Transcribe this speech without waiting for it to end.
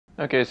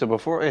Okay, so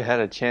before I had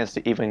a chance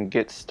to even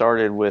get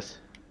started with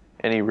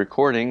any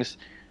recordings,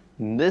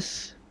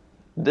 this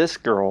this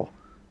girl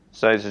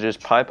decided to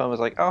just pipe up. Was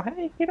like, "Oh,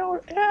 hey,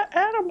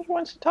 Adams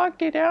wants to talk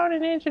to you down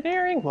in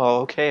engineering." Well,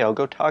 okay, I'll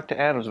go talk to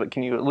Adams, but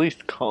can you at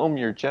least calm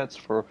your jets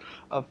for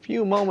a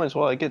few moments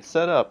while I get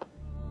set up?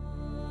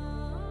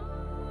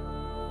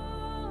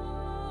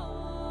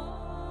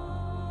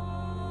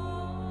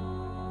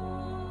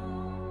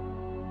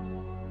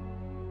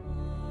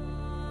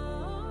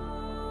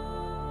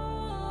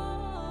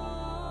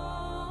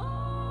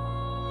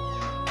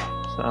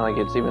 It's not like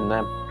it's even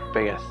that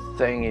big a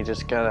thing. You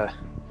just gotta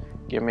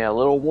give me a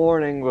little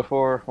warning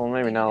before, well,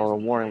 maybe not a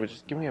little warning, but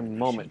just give me a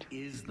moment.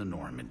 She is the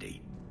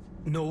Normandy.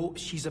 No,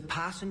 she's a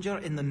passenger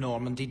in the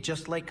Normandy,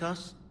 just like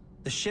us.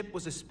 The ship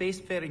was a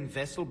spacefaring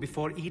vessel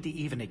before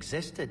Edie even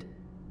existed.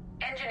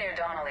 Engineer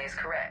Donnelly is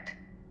correct.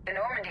 The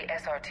Normandy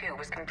SR-2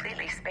 was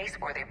completely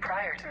spaceworthy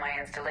prior to my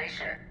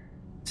installation.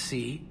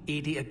 See,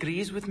 Edie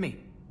agrees with me.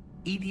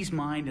 Edie's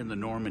mind and the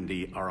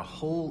Normandy are a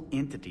whole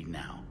entity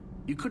now.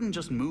 You couldn't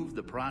just move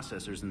the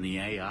processors in the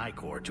AI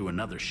core to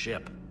another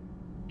ship.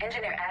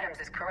 Engineer Adams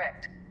is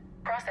correct.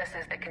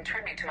 Processes that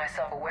contribute to my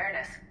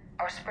self-awareness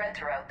are spread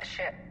throughout the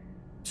ship.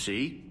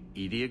 See?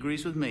 Edie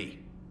agrees with me.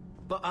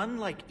 But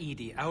unlike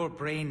Edie, our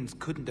brains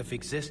couldn't have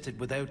existed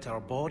without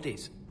our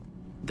bodies.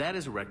 That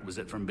is a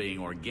requisite from being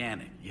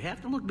organic. You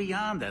have to look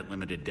beyond that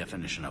limited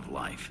definition of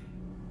life.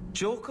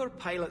 Joker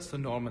pilots the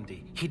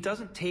Normandy. He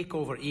doesn't take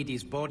over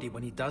Edie's body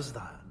when he does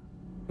that.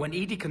 When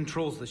Edie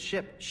controls the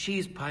ship,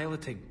 she's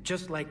piloting,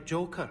 just like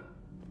Joker.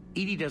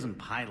 Edie doesn't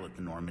pilot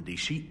the Normandy,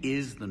 she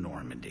is the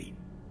Normandy.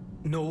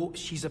 No,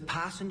 she's a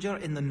passenger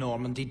in the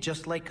Normandy,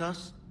 just like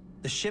us.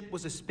 The ship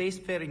was a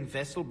spacefaring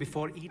vessel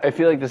before Edie... I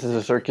feel like this is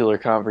a circular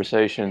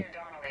conversation.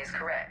 Engineer Donnelly is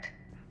correct.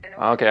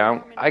 Okay,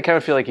 I kind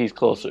of feel like he's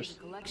closer.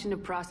 Collection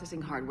of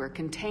processing hardware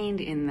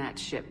contained in that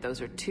ship.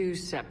 Those are two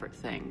separate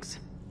things.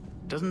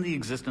 Doesn't the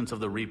existence of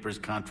the Reapers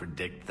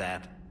contradict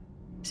that?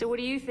 So what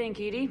do you think,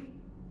 Edie?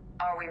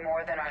 Are we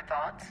more than our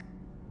thoughts?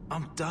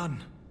 I'm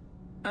done.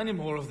 Any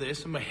more of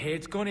this and my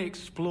head's gonna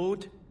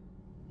explode.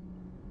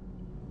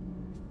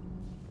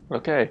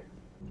 Okay.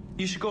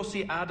 You should go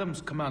see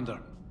Adams, Commander.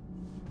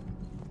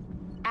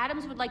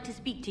 Adams would like to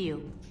speak to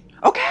you.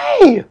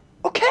 Okay!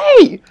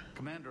 Okay!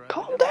 Commander,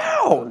 Calm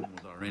down!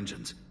 With our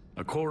engines.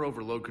 A core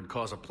overload could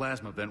cause a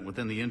plasma vent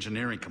within the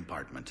engineering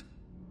compartment.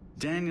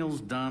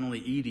 Daniels, Donnelly,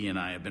 Edie, and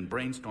I have been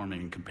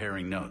brainstorming and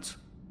comparing notes.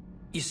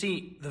 You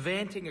see, the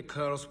venting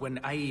occurs when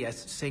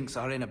IES sinks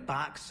are in a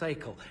back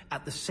cycle.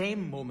 At the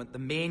same moment, the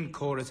main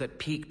core is at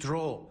peak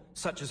draw,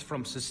 such as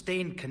from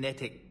sustained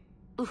kinetic.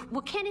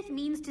 What Kenneth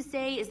means to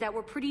say is that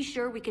we're pretty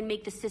sure we can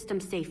make the system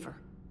safer.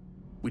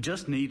 We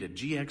just need a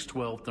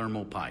GX-12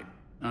 thermal pipe.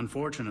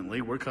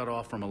 Unfortunately, we're cut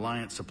off from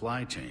Alliance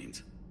supply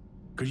chains.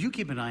 Could you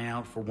keep an eye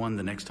out for one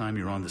the next time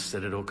you're on the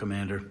Citadel,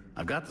 Commander?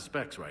 I've got the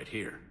specs right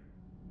here.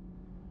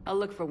 I'll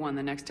look for one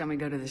the next time we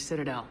go to the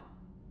Citadel.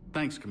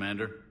 Thanks,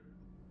 Commander.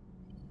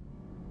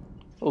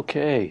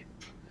 Okay.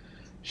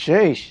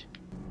 Sheesh.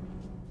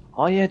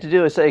 All you have to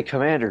do is say,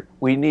 Commander,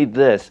 we need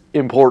this.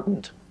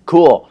 Important.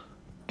 Cool.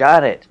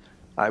 Got it.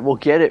 I will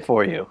get it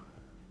for you.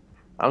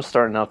 I'm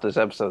starting off this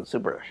episode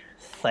super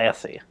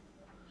sassy.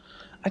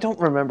 I don't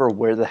remember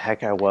where the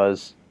heck I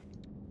was.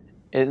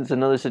 It's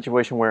another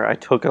situation where I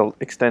took an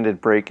extended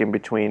break in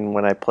between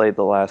when I played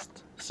the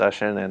last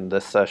session and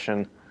this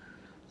session.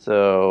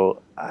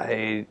 So,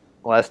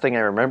 last thing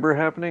I remember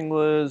happening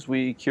was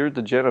we cured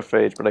the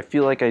genophage, but I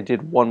feel like I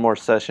did one more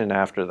session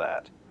after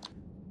that.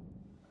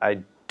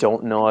 I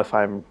don't know if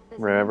I'm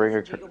remembering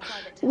it correctly.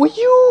 Will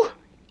you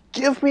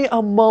give me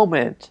a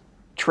moment,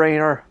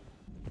 trainer?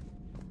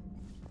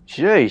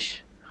 Sheesh.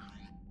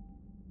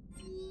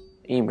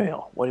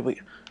 Email. What do we...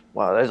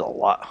 Wow, there's a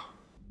lot.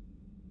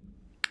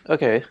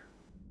 Okay.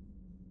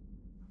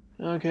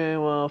 Okay,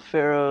 well,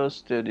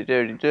 Pharaohs. Okay,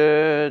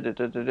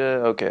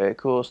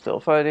 cool. Still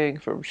fighting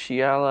from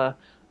Shiala.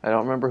 I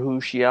don't remember who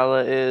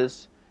Shiala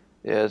is.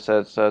 Yes,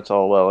 that's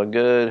all well and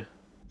good.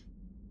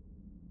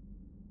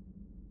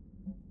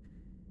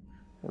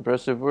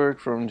 Impressive work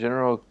from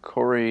General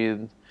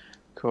Corinthus.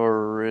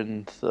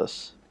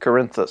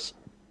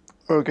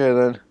 Okay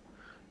then.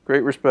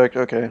 Great respect.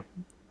 Okay.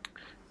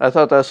 I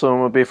thought that's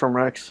one would be from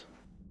Rex.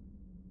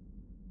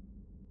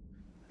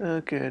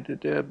 Okay.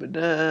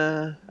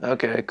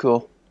 Okay,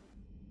 cool.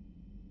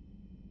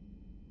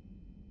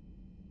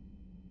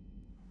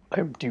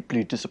 I'm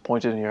deeply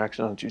disappointed in your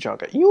action on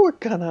Chewbacca. You were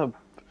gonna...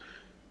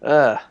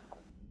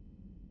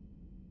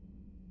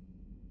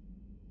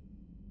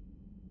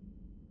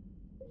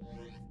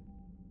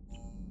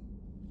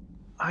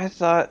 I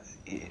thought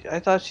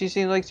she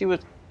seemed like she was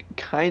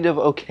kind of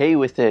okay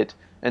with it.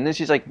 And then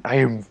she's like, I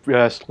am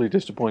vastly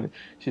disappointed.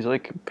 She's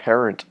like a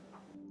parent.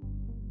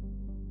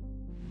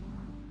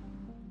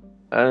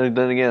 And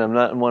then again, I'm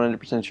not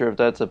 100% sure if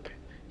that's a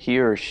he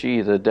or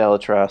she, the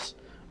Delatras.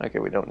 Okay,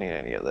 we don't need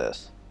any of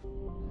this.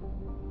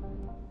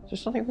 Is there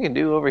something we can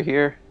do over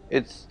here?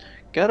 It's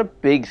got a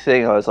big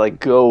thing. I was like,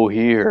 go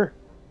here.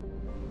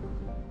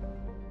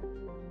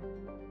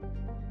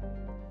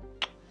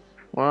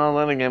 Well,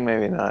 then again,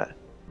 maybe not.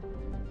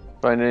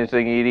 Find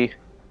anything, Edie?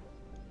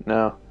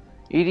 No.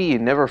 Edie, you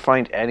never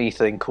find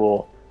anything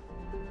cool.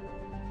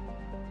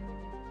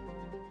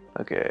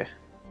 Okay.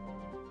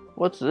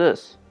 What's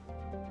this?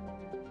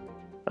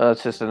 Oh,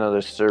 it's just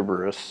another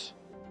Cerberus.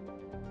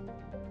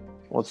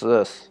 What's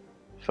this?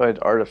 Find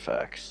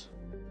artifacts.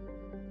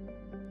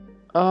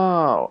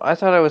 Oh, I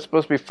thought I was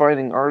supposed to be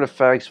finding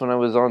artifacts when I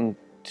was on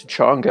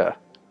T'Changa.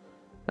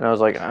 And I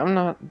was like, I'm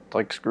not,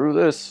 like, screw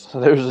this.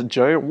 There's a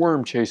giant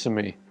worm chasing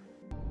me.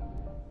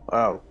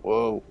 Wow,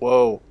 whoa,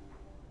 whoa.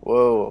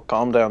 Whoa,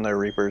 calm down there,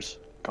 Reapers.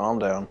 Calm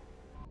down.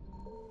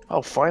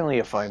 Oh, finally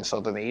you find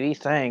something, Edie.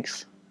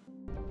 Thanks.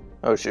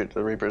 Oh shoot,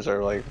 the Reapers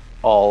are like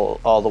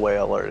all the way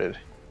alerted.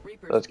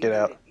 Let's get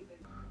out.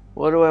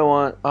 What do I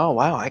want? Oh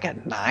wow, I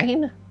got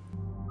 9?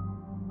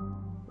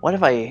 What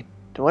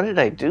did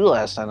I do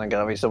last time that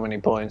got me so many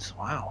points?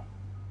 Wow.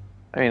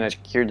 I mean, I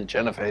cured the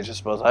genophage, I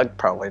suppose I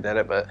probably did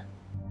it, but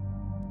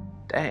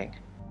dang.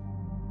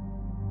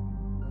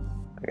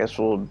 I guess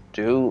we'll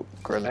do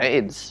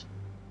grenades.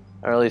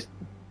 Or at least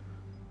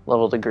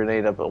level the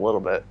grenade up a little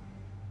bit.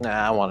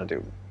 Nah, I want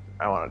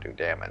to do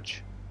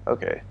damage.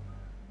 Okay.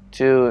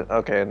 2.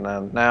 Okay, and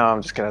then now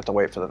I'm just gonna have to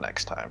wait for the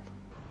next time.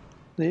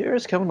 The year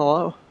is coming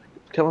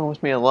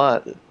with me a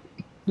lot.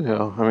 You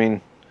know, I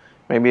mean,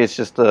 maybe it's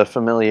just the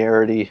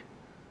familiarity,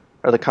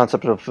 or the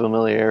concept of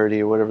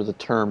familiarity, or whatever the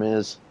term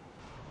is.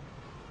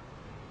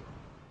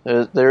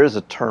 There is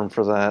a term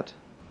for that,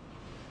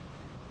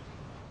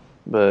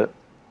 but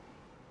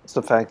it's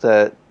the fact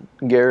that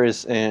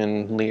Garrus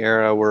and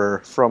Liara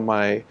were from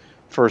my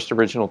first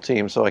original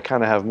team, so I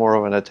kind of have more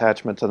of an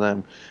attachment to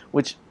them,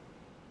 which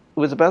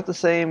was about the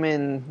same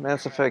in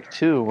Mass Effect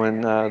 2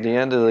 when the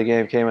end of the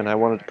game came and I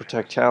wanted to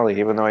protect Callie,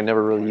 even though I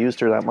never really used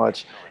her that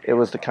much. It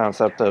was the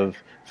concept of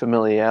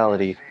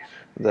familiarity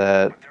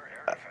that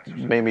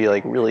made me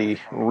like really,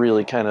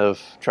 really kind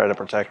of try to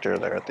protect her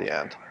there at the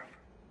end.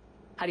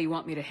 How do you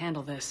want me to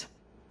handle this?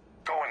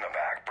 Go in the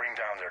back, bring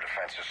down their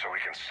defenses so we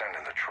can send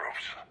in the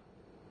troops.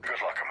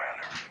 Good luck,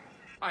 Commander.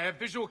 I have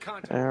visual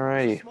contact.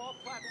 Alrighty. Small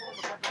platform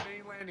above the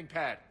main landing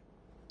pad.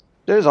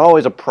 There's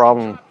always a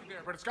problem.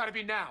 There, but it's got to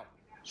be now.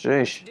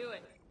 Sheesh. Do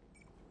it.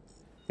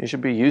 You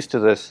should be used to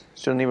this.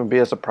 Shouldn't even be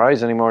a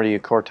surprise anymore to you,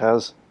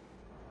 Cortez.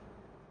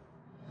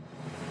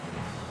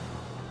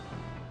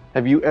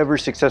 Have you ever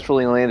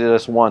successfully landed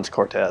us once,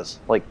 Cortez?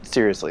 Like,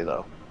 seriously,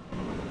 though.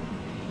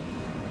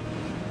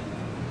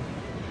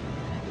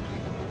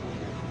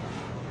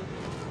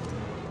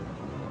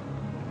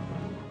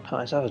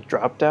 I just have to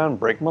drop down,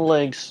 break my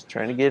legs,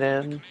 trying to get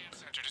in. Command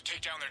center to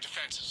take down their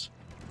defenses.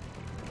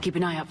 Keep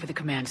an eye out for the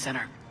command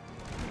center.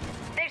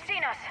 They've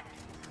seen us.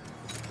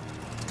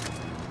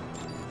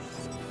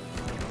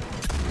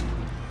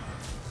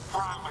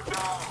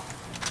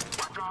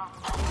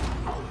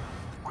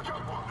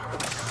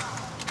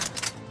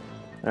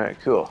 Alright,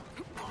 cool.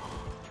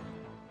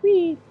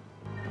 Whee!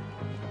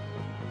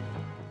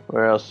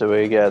 Where else do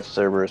we get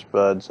Cerberus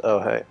buds? Oh,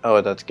 hey. Oh,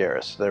 that's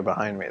Garrus. They're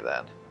behind me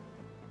then.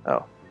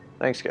 Oh,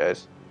 thanks,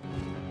 guys.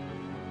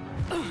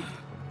 Come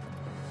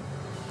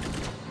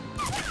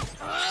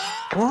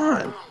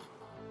on!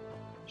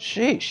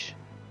 Sheesh.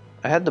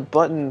 I had the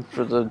button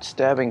for the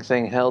stabbing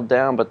thing held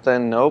down, but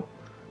then nope.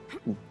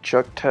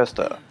 Chuck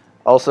Testa.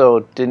 Also,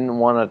 didn't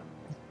want to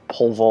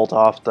pole vault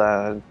off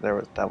that.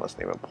 That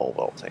wasn't even pole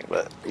vaulting,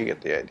 but you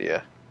get the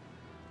idea.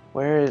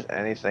 Where is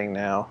anything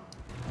now?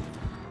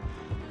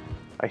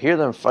 I hear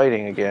them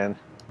fighting again.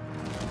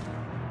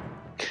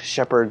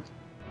 Shepard.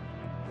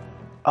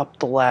 Up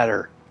the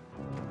ladder.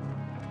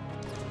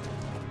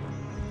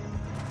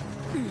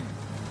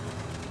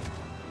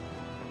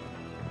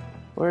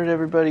 Where did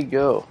everybody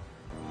go?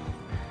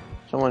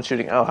 Someone's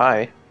shooting. Oh,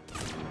 hi.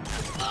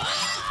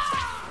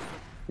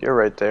 You're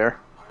right there.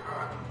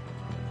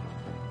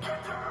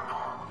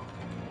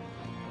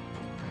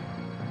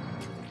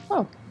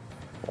 Oh,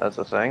 that's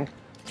a thing.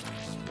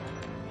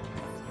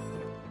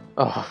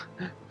 Oh,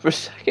 for a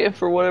second,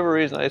 for whatever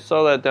reason, I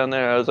saw that down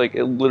there. I was like,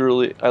 I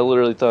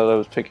literally thought I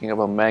was picking up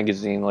a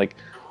magazine, like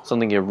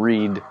something you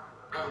read.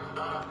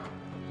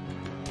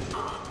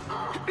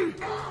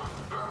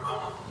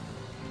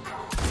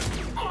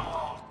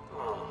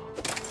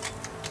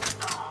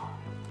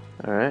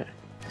 Alright.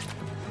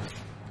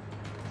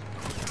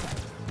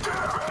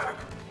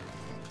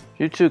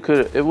 You two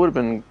could. It would have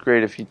been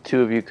great if you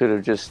two of you could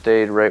have just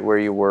stayed right where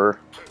you were.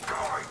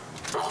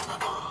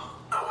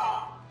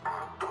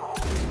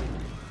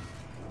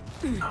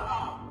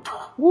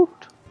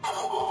 Woot.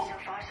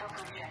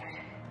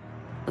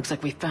 Looks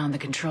like we found the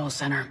control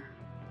center.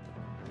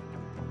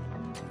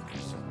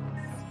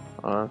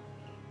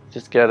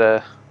 Just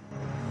gotta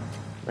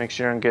make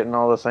sure I'm getting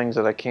all the things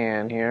that I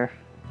can here.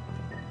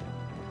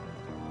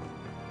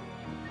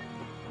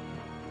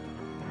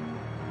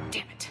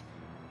 Damn it.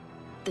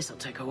 This'll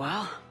take a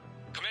while.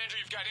 Commander,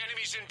 you've got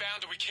enemies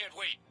inbound and we can't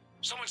wait.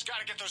 Someone's got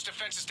to get those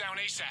defenses down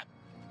ASAP.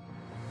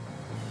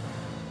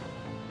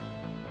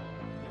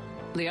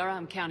 Liara,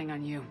 I'm counting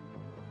on you.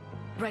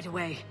 Right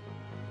away.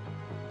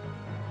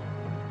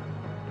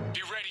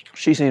 Be ready,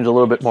 She seems a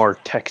little bit more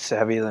tech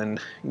savvy than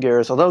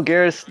Garrus. Although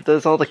Garrus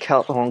does all the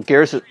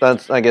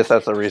Garrus, I guess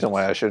that's the reason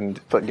why I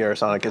shouldn't put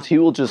Garrus on it, because he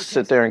will just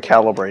sit there and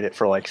calibrate it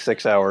for like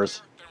 6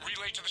 hours. then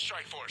relay to the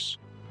strike force.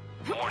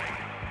 Warning.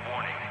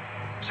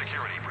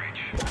 Security breach.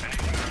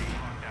 Anything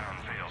down,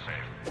 fail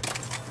safe.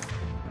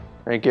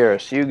 Right,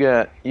 Garrus,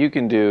 you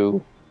can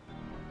do.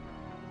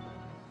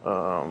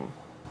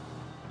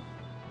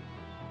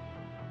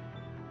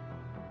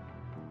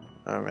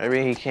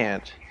 Maybe he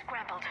can't.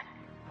 Scrambled.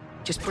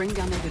 Just bring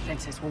down their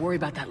defenses. We'll worry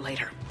about that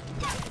later.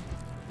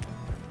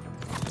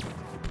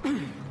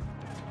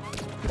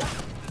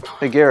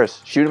 Hey,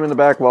 Garrus, shoot him in the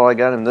back while I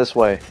got him this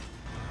way.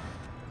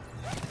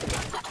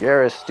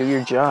 Garrus, do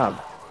your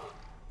job.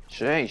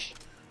 Sheesh.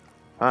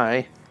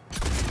 Hi.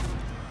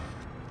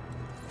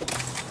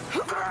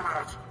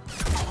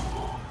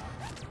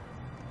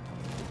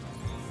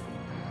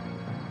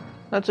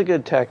 That's a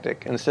good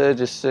tactic. Instead of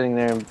just sitting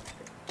there and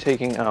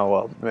taking... Oh,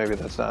 well, maybe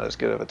that's not as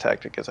good of a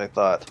tactic as I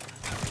thought.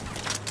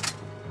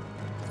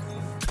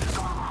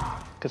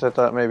 Because I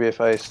thought maybe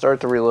if I start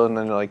the reload and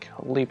then, like,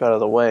 leap out of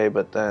the way,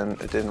 but then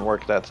it didn't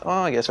work that... Oh,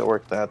 I guess it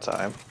worked that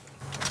time.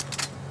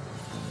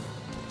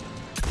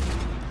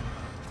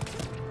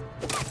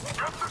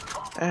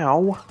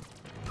 Ow.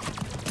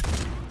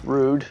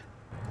 Rude.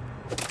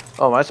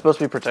 Oh, am I supposed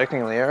to be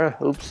protecting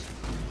Liara? Oops.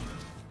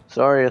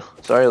 Sorry,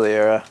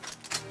 Liara.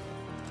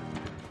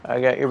 I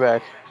got your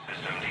back.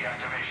 System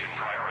deactivation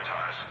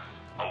prioritized.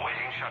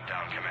 Awaiting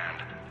shutdown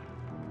command.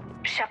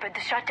 Shepard, the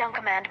shutdown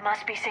command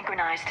must be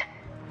synchronized.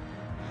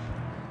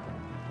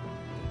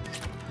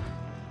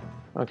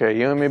 Okay,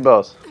 you and me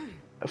both.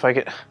 If I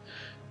get...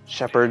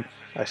 Shepard,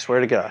 I swear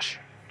to gosh.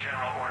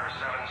 General Order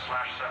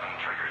 7/7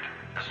 triggered.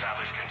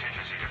 Establish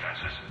contingency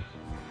defenses.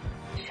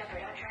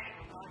 Shepard, I'm tracking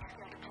a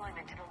large-scale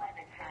deployment to the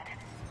landing pad.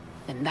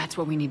 And that's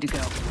where we need to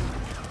go.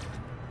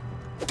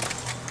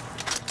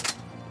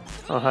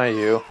 Oh, hi,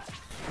 you.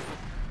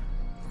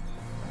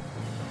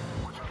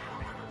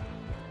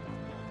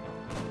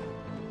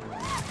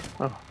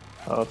 Oh,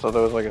 I thought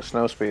that was like a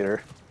snow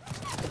speeder.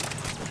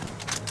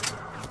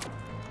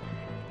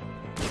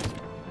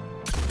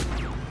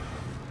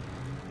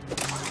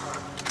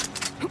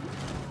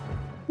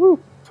 Woo!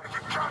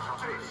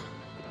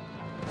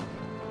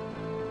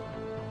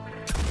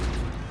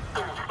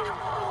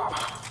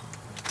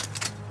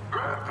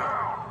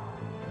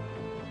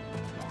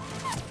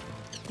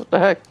 What the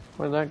heck?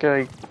 Where did that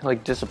guy,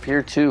 like,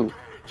 disappear to?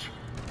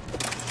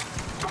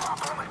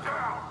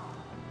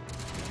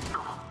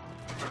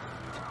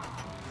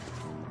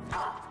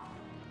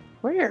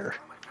 Where?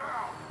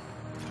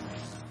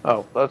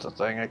 Oh, that's a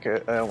thing.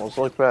 I almost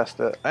looked past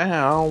it.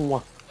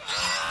 Ow!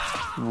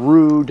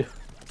 Rude.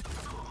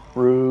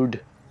 Rude.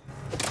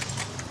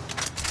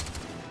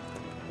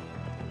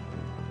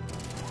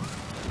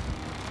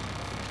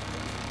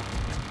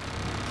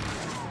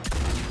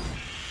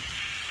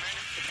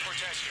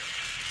 Cortez here.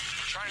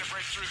 We're trying to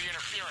break through the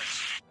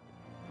interference.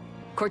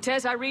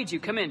 Cortez, I read you.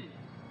 Come in.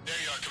 There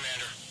you are,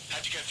 Commander.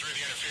 How'd you get through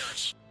the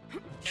interference?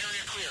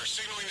 Area clear.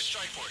 Signaling the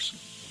strike force.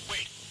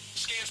 Wait.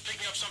 Scan's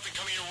picking up something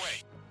coming your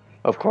way.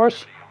 Of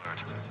course. Alert.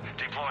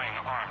 Deploying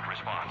armed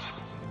response.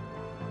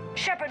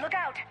 Shepard, look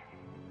out!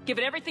 Give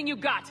it everything you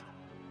got.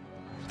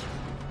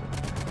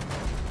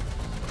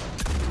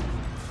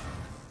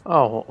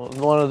 Oh,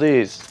 one of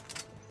these.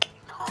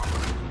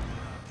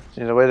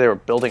 See, the way they were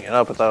building it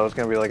up, I thought it was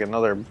going to be like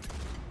another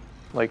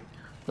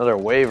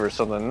wave or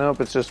something.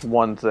 Nope, it's just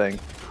one thing.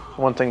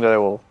 One thing that I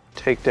will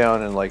take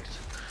down in like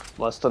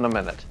less than a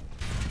minute.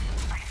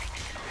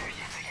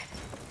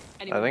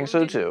 I think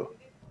so too.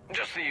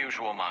 Just the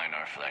usual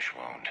minor flesh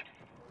wound.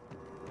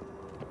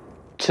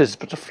 'Tis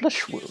but a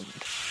flesh wound.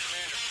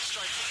 Commander,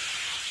 strike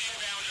force.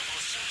 Inbound and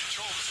will soon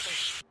control the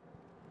station.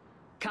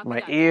 Copy My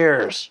that.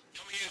 ears.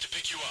 Coming in to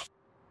pick you up.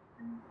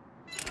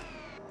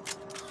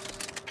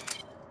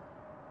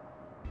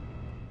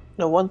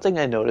 No, one thing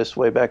I noticed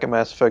way back in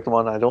Mass Effect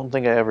 1, I don't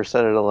think I ever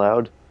said it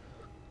aloud.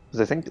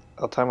 Because I think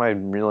the time I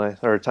realized,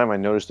 or the time I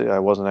noticed it, I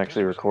wasn't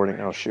actually recording.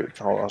 Oh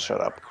shoot, I'll shut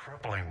up.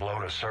 Crippling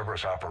blow to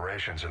Cerberus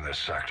operations in this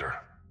sector.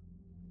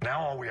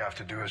 Now all we have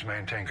to do is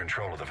maintain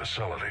control of the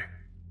facility.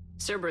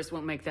 Cerberus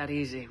won't make that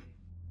easy.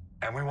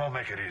 And we won't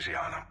make it easy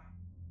on them.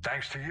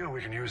 Thanks to you, we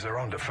can use their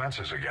own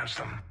defenses against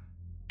them.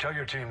 Tell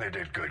your team they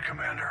did good,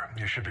 Commander.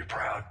 You should be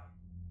proud.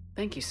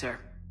 Thank you, sir.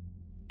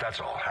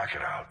 That's all. Hack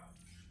it out.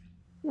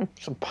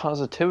 Some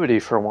positivity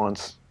for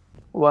once.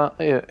 Well,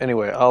 yeah,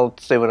 anyway, I'll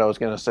say what I was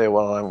going to say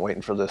while I'm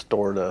waiting for this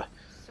door to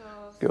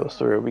go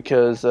through.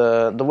 Because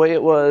the way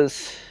it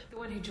was... The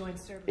one who joined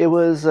Cerberus. It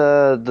was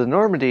the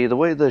Normandy, the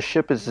way the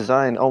ship is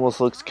designed almost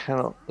looks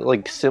kind of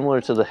like similar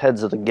to the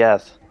heads of the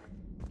Geth.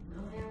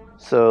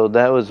 So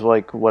that was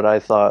like what I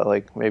thought,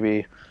 like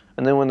maybe.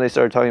 And then when they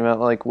started talking about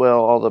like, well,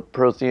 all the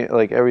Prothean,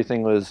 like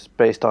everything was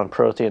based on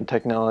Prothean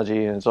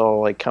technology and it's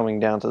all like coming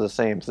down to the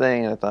same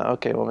thing, I thought,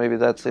 okay, well maybe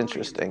that's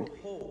interesting.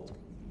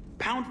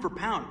 Pound for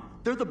pound,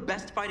 they're the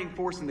best fighting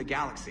force in the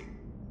galaxy.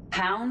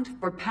 Pound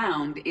for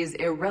pound is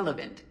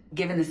irrelevant,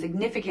 given the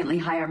significantly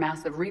higher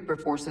mass of Reaper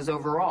forces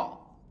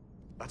overall.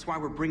 That's why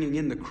we're bringing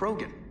in the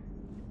Krogan.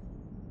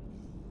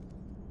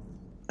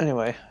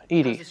 Anyway, How's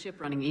Edie. the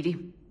ship running,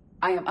 Edie?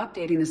 I am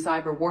updating the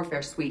cyber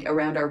warfare suite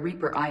around our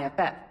Reaper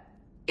IFF.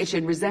 It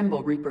should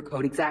resemble Reaper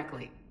code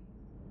exactly.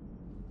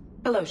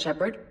 Hello,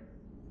 Shepard.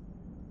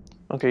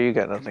 Okay, you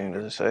got nothing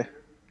to say.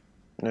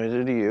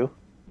 Neither do you.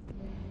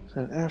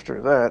 And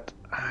after that,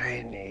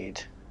 I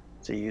need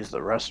to use the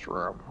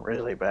restroom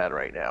really bad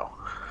right now.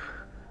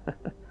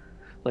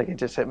 Like it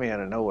just hit me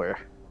out of nowhere.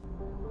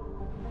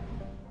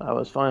 I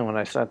was fine when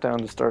I sat down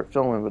to start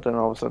filming, but then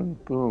all of a sudden,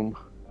 boom.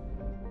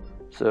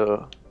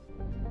 So,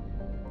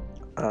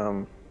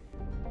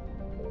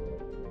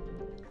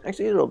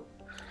 actually, let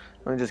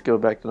me just go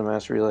back to the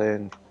mass relay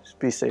and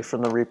be safe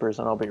from the Reapers,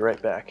 and I'll be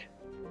right back.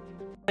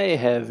 I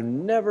have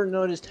never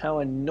noticed how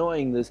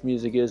annoying this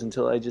music is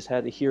until I just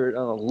had to hear it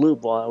on a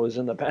loop while I was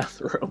in the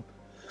bathroom.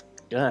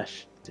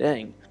 Gosh,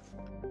 dang.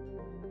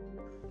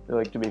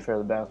 Like, to be fair,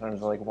 the bathroom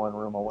is like one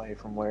room away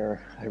from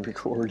where I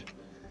record.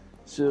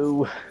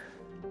 So,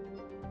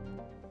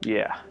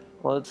 yeah,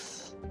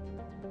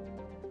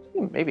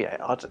 maybe I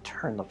ought to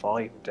turn the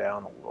volume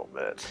down a little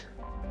bit.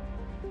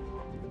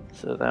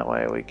 So that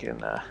way we can,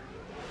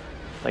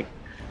 like,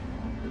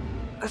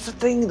 that's the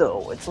thing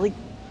though, it's like,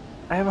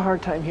 I have a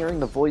hard time hearing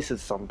the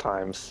voices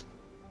sometimes.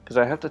 Because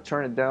I have to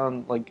turn it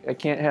down, like, I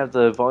can't have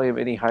the volume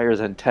any higher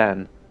than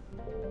 10.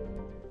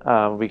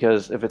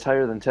 Because if it's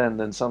higher than 10,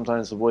 then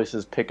sometimes the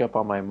voices pick up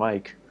on my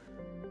mic.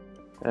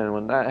 And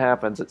when that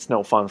happens, it's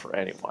no fun for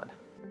anyone.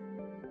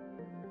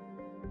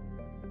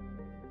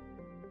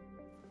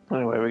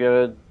 Anyway, we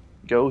gotta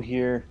go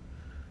here,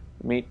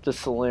 meet the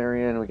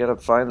Solarian, we gotta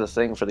find the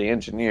thing for the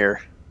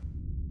engineer.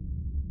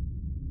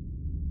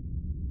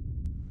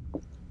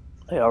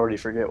 I already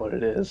forget what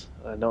it is.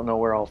 I don't know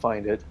where I'll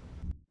find it.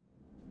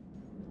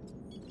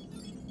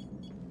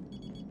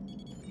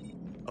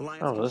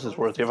 Oh, this is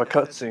worthy of a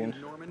cutscene.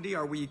 Normandy,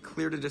 are we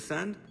clear to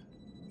descend?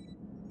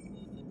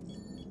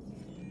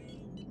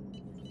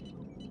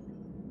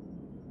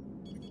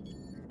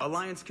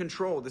 Alliance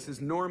Control, this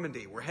is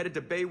Normandy. We're headed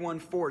to Bay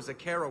 1-4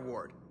 Zakara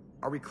Ward.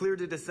 Are we clear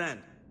to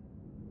descend?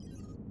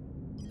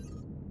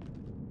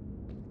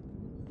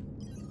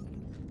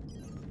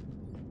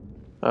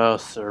 Oh,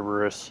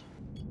 Cerberus.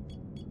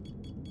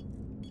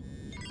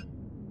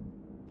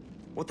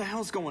 What the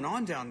hell's going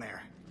on down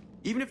there?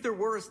 Even if there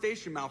were a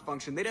station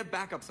malfunction, they'd have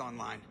backups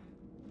online.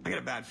 I got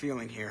a bad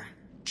feeling here.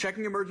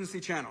 Checking emergency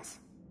channels.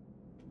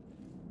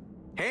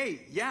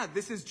 Hey, yeah,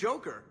 this is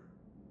Joker.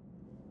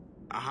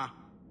 Uh-huh.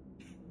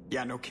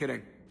 Yeah, no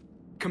kidding.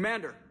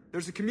 Commander,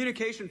 there's a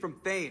communication from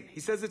Thane. He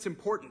says it's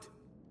important.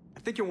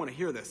 I think you'll want to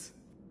hear this.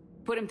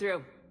 Put him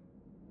through.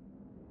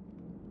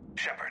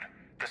 Shepard,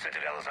 the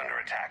Citadel is under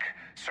attack.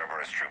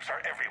 Cerberus troops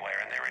are everywhere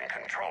and they're in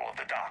control of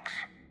the docks.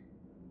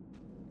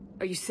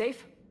 Are you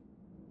safe?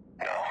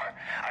 No,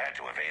 I had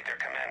to evade their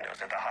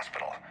commandos at the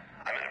hospital.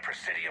 I'm in a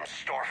Presidium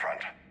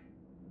storefront.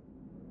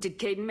 Did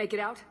Caden make it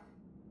out?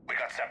 We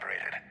got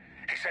separated.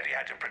 He said he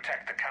had to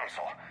protect the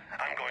Council.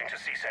 I'm going to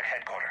CSEC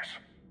headquarters.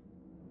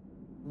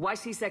 Why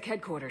CSEC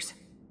headquarters?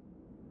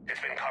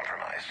 It's been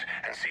compromised,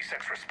 and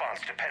CSEC's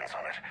response depends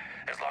on it.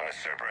 As long as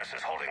Cerberus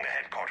is holding the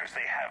headquarters,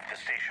 they have the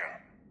station.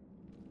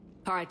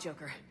 All right,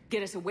 Joker.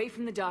 Get us away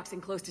from the docks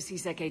and close to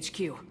CSEC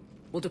HQ.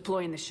 We'll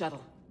deploy in the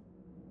shuttle.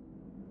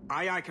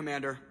 Aye, aye,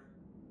 Commander.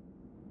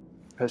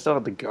 I still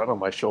have the gun on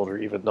my shoulder,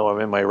 even though I'm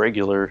in my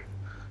regular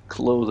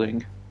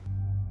clothing.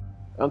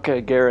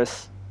 Okay,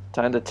 Garrus.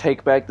 Time to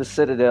take back the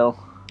Citadel.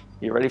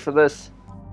 You ready for this?